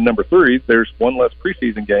want. And then number three, there's one less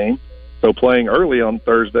preseason game, so playing early on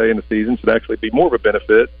Thursday in the season should actually be more of a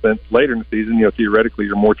benefit than later in the season. Theoretically,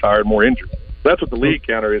 you're more tired, more injured. That's what the league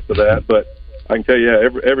counter is to that, but I can tell you,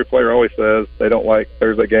 every player always says they don't like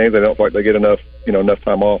Thursday games. They don't feel like they get enough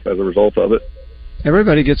time off as a result of it.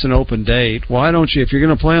 Everybody gets an open date. Why don't you, if you're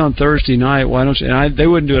going to play on Thursday night, why don't you, and they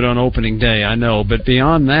wouldn't do it on opening day, I know, but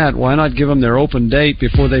beyond that, why not give them their open date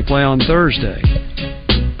before they play on Thursday?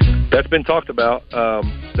 That's been talked about.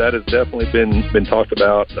 That has definitely been talked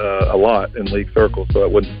about a lot in league circles, so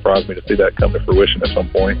it wouldn't surprise me to see that come to fruition at some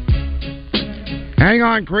point. Hang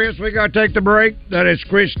on, Chris. We got to take the break. That is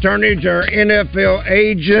Chris Turnage, our NFL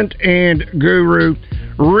agent and guru.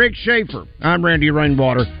 Rick Shaeffer. I'm Randy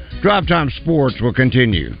Rainwater. Drive Time Sports will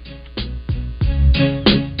continue.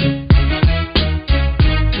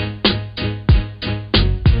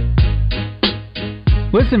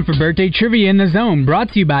 Listen for birthday trivia in the zone, brought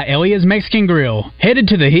to you by Elia's Mexican Grill. Headed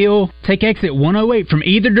to the hill, take exit 108 from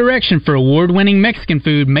either direction for award-winning Mexican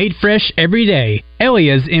food made fresh every day.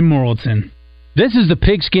 Elia's in Morrilton. This is the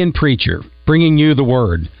Pigskin Preacher, bringing you the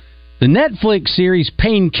word. The Netflix series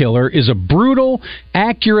Painkiller is a brutal,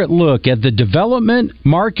 accurate look at the development,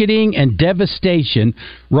 marketing, and devastation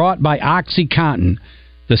wrought by OxyContin,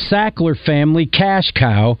 the Sackler family cash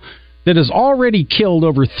cow that has already killed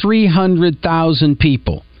over 300,000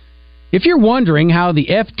 people. If you're wondering how the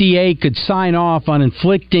FDA could sign off on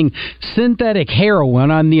inflicting synthetic heroin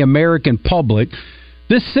on the American public,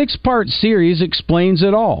 this 6-part series explains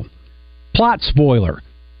it all. Plot spoiler.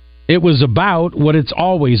 It was about what it's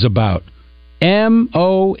always about. Money.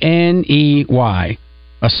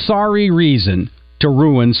 A sorry reason to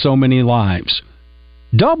ruin so many lives.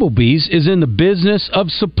 Doublebees is in the business of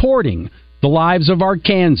supporting the lives of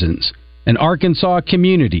Arkansans and Arkansas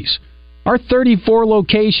communities. Our 34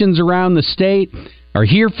 locations around the state are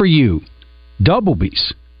here for you.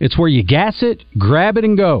 Doublebees. It's where you gas it, grab it,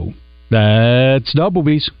 and go. That's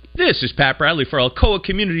Doublebees. This is Pat Bradley for Alcoa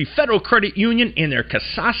Community Federal Credit Union and their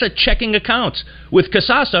Casasa checking accounts. With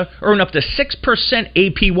Casasa, earn up to 6%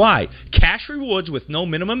 APY, cash rewards with no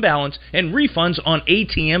minimum balance, and refunds on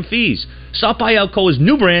ATM fees. Stop by Alcoa's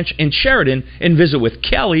new branch in Sheridan and visit with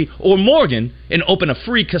Kelly or Morgan and open a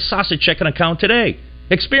free Casasa checking account today.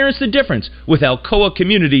 Experience the difference with Alcoa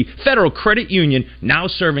Community Federal Credit Union, now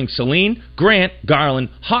serving Saline, Grant, Garland,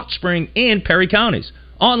 Hot Spring, and Perry counties.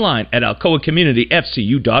 Online at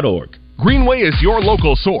alcoacommunityfcu.org. Greenway is your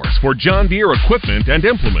local source for John Deere equipment and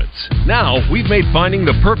implements. Now, we've made finding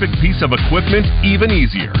the perfect piece of equipment even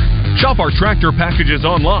easier. Shop our tractor packages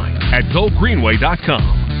online at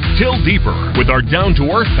gogreenway.com. Till deeper with our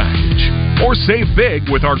down-to-earth package. Or save big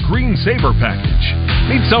with our Green Saver package.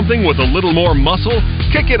 Need something with a little more muscle?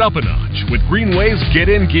 Kick it up a notch with Greenway's Get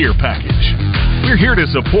In Gear package. We're here to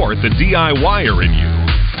support the DIYer in you.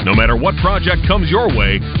 No matter what project comes your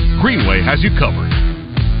way, Greenway has you covered.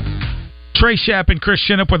 Trey Shapp and Chris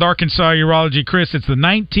Shinup with Arkansas Urology. Chris, it's the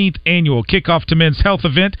 19th annual Kickoff to Men's Health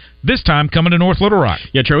event, this time coming to North Little Rock.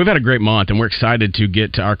 Yeah, Trey, we've had a great month, and we're excited to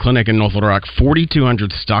get to our clinic in North Little Rock,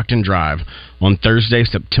 4200 Stockton Drive, on Thursday,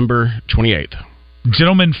 September 28th.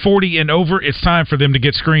 Gentlemen 40 and over, it's time for them to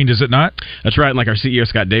get screened, is it not? That's right, and like our CEO,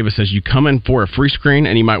 Scott Davis, says, you come in for a free screen,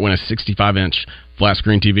 and you might win a 65-inch flat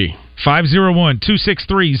screen TV.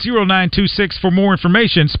 501-263-0926 for more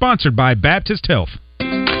information. Sponsored by Baptist Health.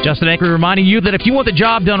 Justin Acre reminding you that if you want the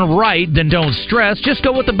job done right, then don't stress. Just go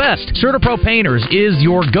with the best. CertaPro Painters is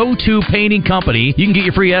your go-to painting company. You can get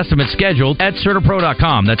your free estimate scheduled at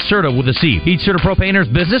CertaPro.com. That's Certa with a C. Each CertaPro Painters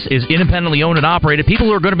business is independently owned and operated. People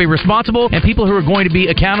who are going to be responsible and people who are going to be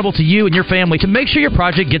accountable to you and your family to make sure your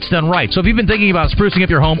project gets done right. So if you've been thinking about sprucing up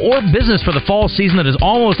your home or business for the fall season that is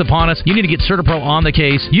almost upon us, you need to get CertaPro on the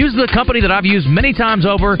case. Use the company that I've used many times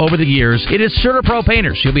over the years. It is CertaPro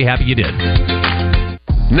Painters. You'll be happy you did.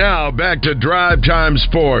 Now back to Drive Time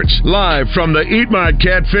Sports, live from the Eat My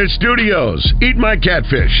Catfish studios. Eat My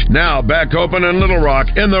Catfish, now back open in Little Rock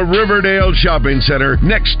in the Riverdale Shopping Center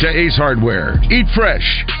next to Ace Hardware. Eat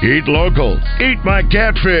fresh, eat local, Eat My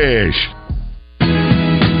Catfish.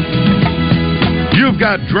 You've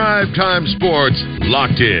got Drive Time Sports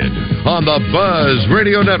locked in on the Buzz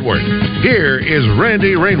Radio Network. Here is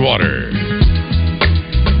Randy Rainwater.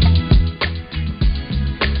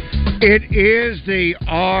 It is the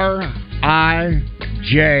R.I.J.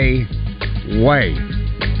 way.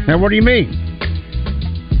 Now, what do you mean?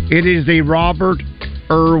 It is the Robert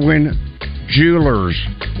Irwin Jewelers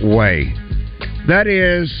way. That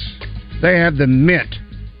is, they have the mint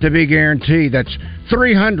to be guaranteed. That's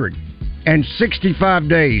 365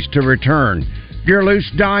 days to return your loose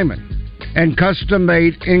diamond and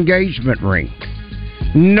custom-made engagement ring.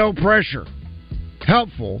 No pressure.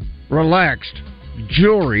 Helpful, relaxed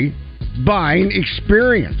jewelry buying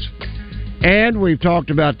experience. And we've talked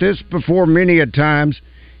about this before many a times.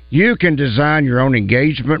 You can design your own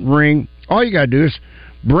engagement ring. All you got to do is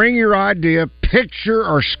bring your idea, picture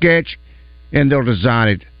or sketch, and they'll design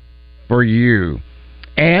it for you.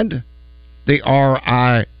 And the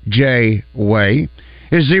R.I.J. way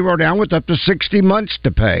is 0 down with up to 60 months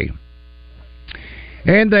to pay.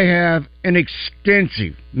 And they have an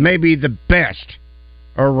extensive, maybe the best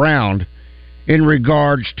around in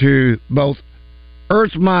regards to both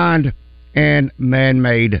earth-mined and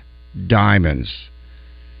man-made diamonds.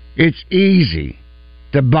 It's easy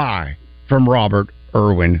to buy from Robert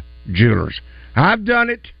Irwin Jewelers. I've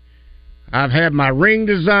done it. I've had my ring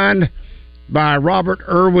designed by Robert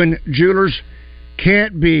Irwin Jewelers.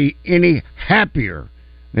 Can't be any happier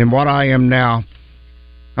than what I am now.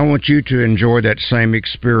 I want you to enjoy that same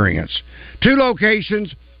experience. 2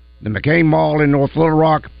 locations, the McCain Mall in North Little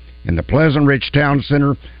Rock in the Pleasant Ridge Town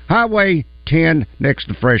Center, Highway 10 next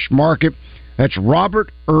to Fresh Market. That's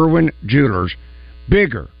Robert Irwin Jewelers.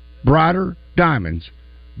 Bigger, brighter diamonds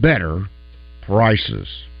better prices.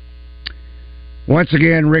 Once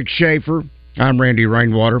again, Rick Shaeffer. I'm Randy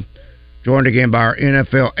Rainwater, joined again by our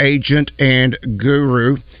NFL agent and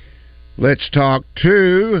guru. Let's talk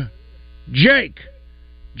to Jake.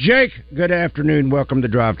 Jake, good afternoon. Welcome to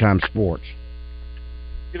Drive Time Sports.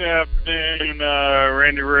 Good afternoon,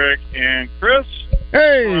 Randy, Rick, and Chris.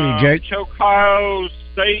 Hey, Jake. Ohio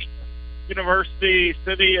State University,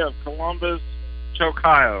 City of Columbus,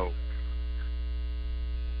 Ohio.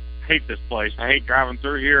 Hate this place. I hate driving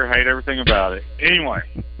through here. I hate everything about it. Anyway,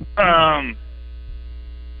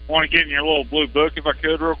 want to get in your little blue book if I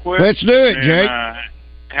could, real quick. Let's do it, Jake.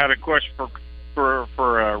 Had a question for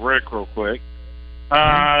Rick, real quick.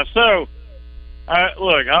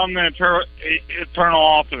 Look, I'm an eternal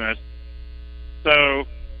optimist. So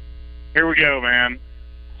here we go, man.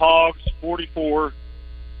 Hogs 44.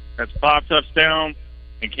 That's 5 touchdowns,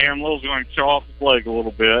 and Cam Little's going to show off his leg a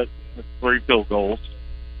little bit. That's 3 field goals.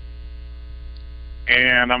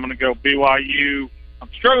 And I'm going to go BYU. I'm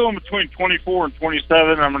struggling between 24 and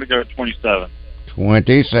 27. I'm going to go 27.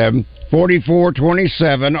 27.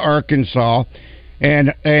 44-27, Arkansas.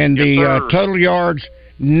 And the total yards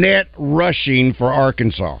net rushing for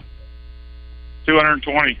Arkansas.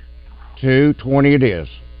 220. 220 it is.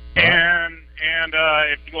 And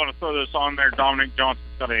if you want to throw this on there, Dominic Johnson's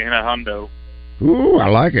got a hundo. Ooh, I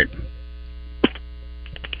like it.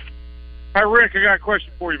 Hey, Rick, I got a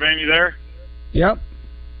question for you, man. You there? Yep.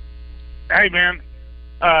 Hey, man.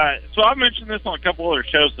 So I mentioned this on a couple other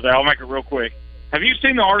shows today. I'll make it real quick. Have you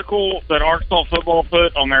seen the article that Arkansas football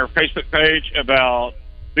put on their Facebook page about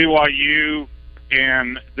BYU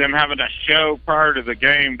and them having a show prior to the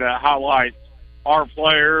game that highlights our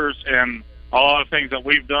players and a lot of things that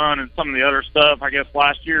we've done and some of the other stuff? I guess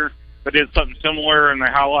last year they did something similar and they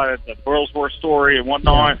highlighted the Burlesworth story and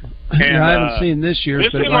whatnot. Yeah. And I haven't seen this year's.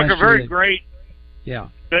 This seemed like a very great. Yeah.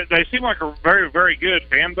 They seem like a very, very good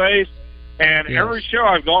fan base. And every show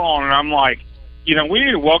I've gone on, and I'm like, we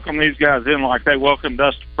need to welcome these guys in like they welcomed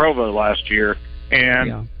us to Provo last year.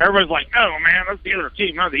 And everybody's like, no, man, that's the other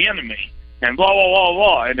team. They're the enemy. And blah, blah, blah,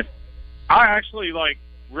 blah. And I actually,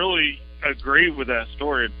 really agree with that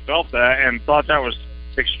story and felt that and thought that was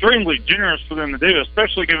extremely generous for them to do,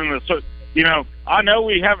 especially given the, I know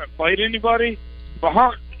we haven't played anybody, but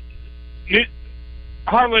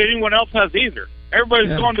hardly anyone else has either.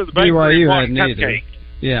 Everybody's gone to the bakery and bought cupcakes.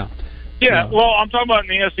 Yeah. Yeah, well, I'm talking about in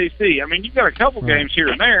the SEC. I mean, you've got a couple games here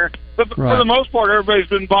and there, but for the most part, everybody's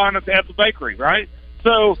been buying at the bakery, right?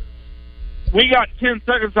 So we got 10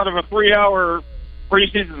 seconds out of a 3-hour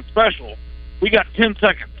preseason special. We got 10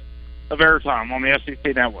 seconds of airtime on the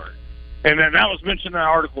SEC network. And then that was mentioned in the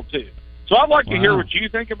article, too. So I'd like to hear what you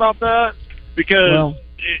think about that, because,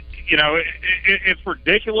 it's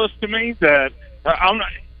ridiculous to me that I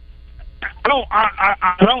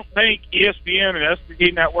don't think ESPN and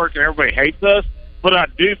SEC Network and everybody hates us, but I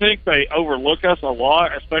do think they overlook us a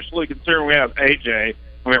lot, especially considering we have AJ,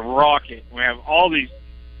 we have Rocket, we have all these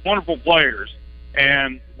wonderful players,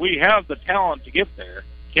 and we have the talent to get there.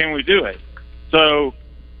 Can we do it? So,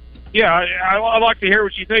 I'd like to hear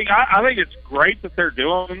what you think. I think it's great that they're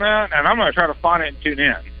doing that, and I'm going to try to find it and tune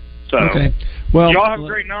in. So, okay. Well, y'all have a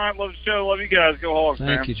great night. Love the show. Love you guys. Go Hogs,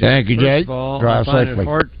 man. Thank you, Jake. Drive safely.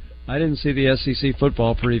 I didn't see the SEC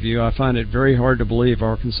football preview. I find it very hard to believe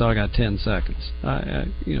Arkansas got 10 seconds.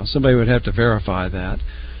 Somebody would have to verify that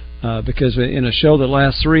because in a show that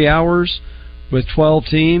lasts 3 hours with 12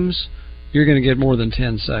 teams, you're going to get more than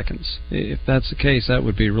 10 seconds. If that's the case, that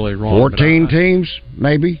would be really wrong. 14 teams,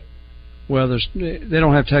 maybe? Well, they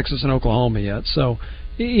don't have Texas and Oklahoma yet, so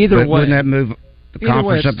either way. Wouldn't that move the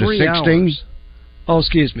conference up to 16? Hours. Oh,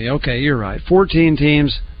 excuse me. Okay, you're right. 14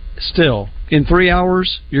 teams. Still, in 3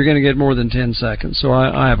 hours, you're going to get more than 10 seconds. So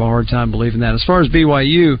I have a hard time believing that. As far as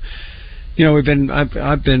BYU,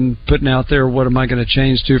 I've been putting out there, what am I going to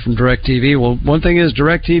change to from DirecTV? Well, one thing is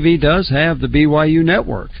DirecTV does have the BYU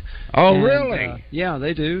network. Oh, really? Yeah,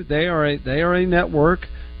 they do. They are a network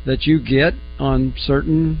that you get on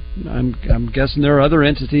certain. I'm guessing there are other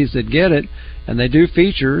entities that get it, and they do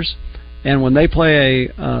features. And when they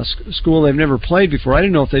play a school they've never played before, I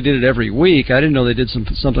didn't know if they did it every week. I didn't know they did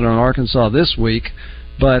something on Arkansas this week.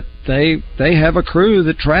 But they have a crew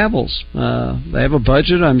that travels. They have a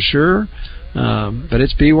budget, I'm sure. But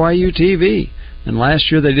it's BYU TV. And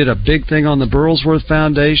last year they did a big thing on the Burlesworth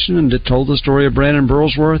Foundation and told the story of Brandon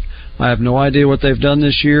Burlesworth. I have no idea what they've done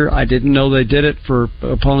this year. I didn't know they did it for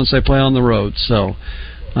opponents they play on the road. So,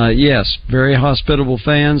 yes, very hospitable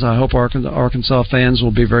fans. I hope Arkansas fans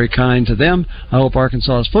will be very kind to them. I hope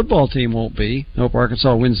Arkansas's football team won't be. I hope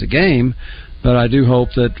Arkansas wins the game. But I do hope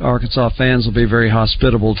that Arkansas fans will be very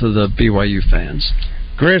hospitable to the BYU fans.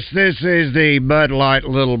 Chris, this is the Bud Light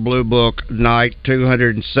Little Blue Book night,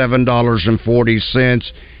 $207.40.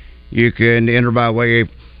 You can enter by way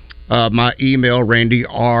of my email,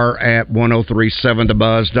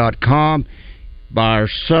 randyr@1037thebuzz.com, by our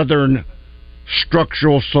Southern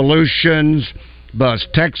Structural Solutions Buzz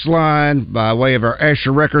text line, by way of our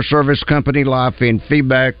Asher Record Service Company live feed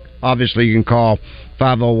feedback. Obviously, you can call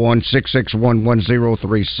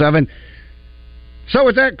 501-661-1037. So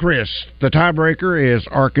with that, Chris, the tiebreaker is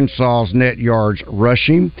Arkansas's net yards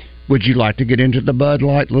rushing. Would you like to get into the Bud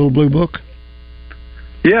Light Little Blue Book?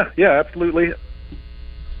 Yeah, absolutely.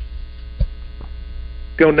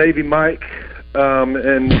 Go Navy Mike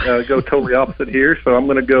and go totally opposite here. So I'm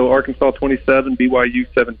going to go Arkansas 27, BYU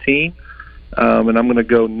 17. And I'm going to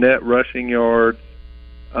go net rushing yards.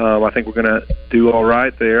 I think we're going to do all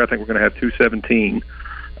right there. I think we're going to have 217.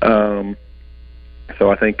 So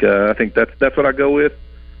I think that's what I go with.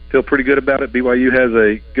 Feel pretty good about it. BYU has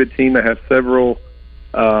a good team that has several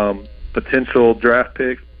potential draft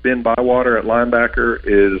picks. Ben Bywater at linebacker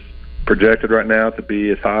is projected right now to be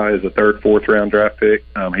as high as a third, fourth round draft pick.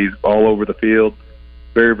 He's all over the field,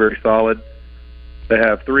 very, very solid. They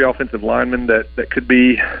have 3 offensive linemen that could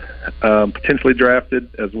be potentially drafted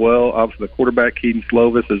as well. Obviously, the quarterback Keaton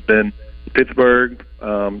Slovis has been Pittsburgh,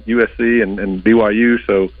 USC, and BYU,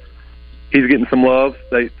 so he's getting some love.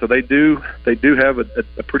 They do have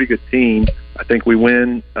a pretty good team. I think we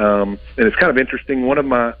win, and it's kind of interesting. One of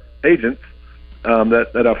my agents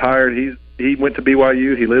that I've hired, he went to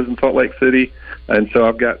BYU. He lives in Salt Lake City, and so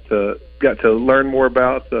I've got to learn more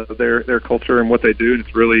about their culture and what they do. And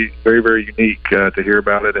it's really very, very unique to hear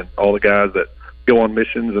about it, and all the guys that go on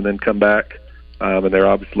missions and then come back. And they're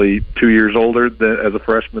obviously 2 years older as a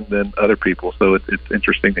freshman than other people, so it's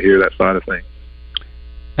interesting to hear that side of things.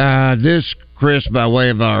 This, Chris, by way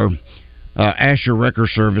of our Asher Record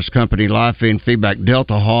Service Company live feed feedback,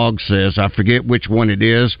 Delta Hog says, I forget which one it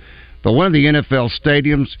is, but one of the NFL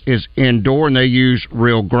stadiums is indoor and they use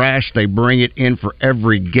real grass. They bring it in for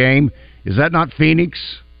every game. Is that not Phoenix?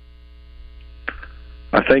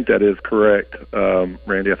 I think that is correct,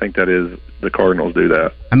 Randy. I think that is the Cardinals do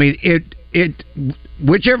that. I mean, it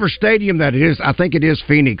whichever stadium that it is, I think it is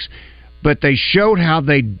Phoenix. But they showed how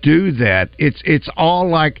they do that. It's all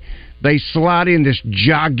like they slide in this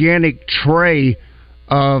gigantic tray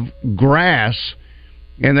of grass,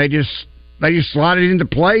 and they just slide it into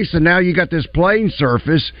place, and now you got this playing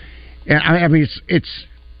surface. And I mean, it's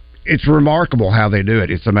remarkable how they do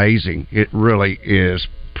it. It's amazing. It really is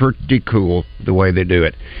pretty cool the way they do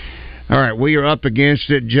it. All right, we are up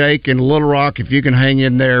against it, Jake and Little Rock. If you can hang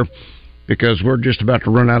in there, because we're just about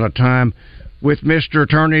to run out of time. With Mr.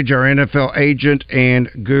 Turnage, our NFL agent and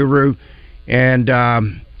guru, and are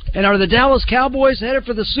the Dallas Cowboys headed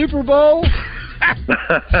for the Super Bowl?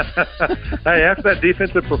 Hey, after that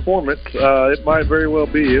defensive performance, it might very well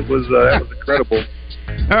be. It was incredible.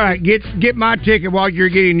 All right, get my ticket while you're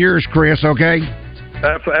getting yours, Chris. Okay?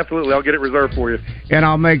 Absolutely, I'll get it reserved for you, and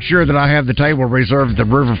I'll make sure that I have the table reserved at the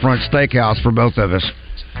Riverfront Steakhouse for both of us.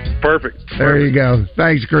 Perfect. There you go.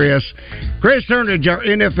 Thanks, Chris. Chris Turnage, our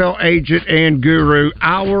NFL agent and guru.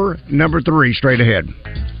 Hour number 3 straight ahead.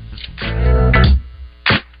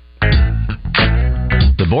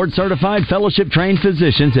 The board-certified, fellowship-trained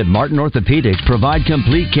physicians at Martin Orthopedics provide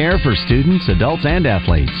complete care for students, adults, and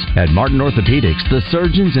athletes. At Martin Orthopedics, the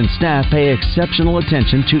surgeons and staff pay exceptional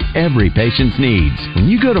attention to every patient's needs. When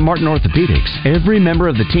you go to Martin Orthopedics, every member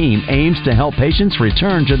of the team aims to help patients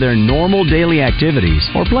return to their normal daily activities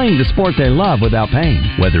or playing the sport they love without pain.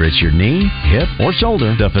 Whether it's your knee, hip, or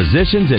shoulder, the physicians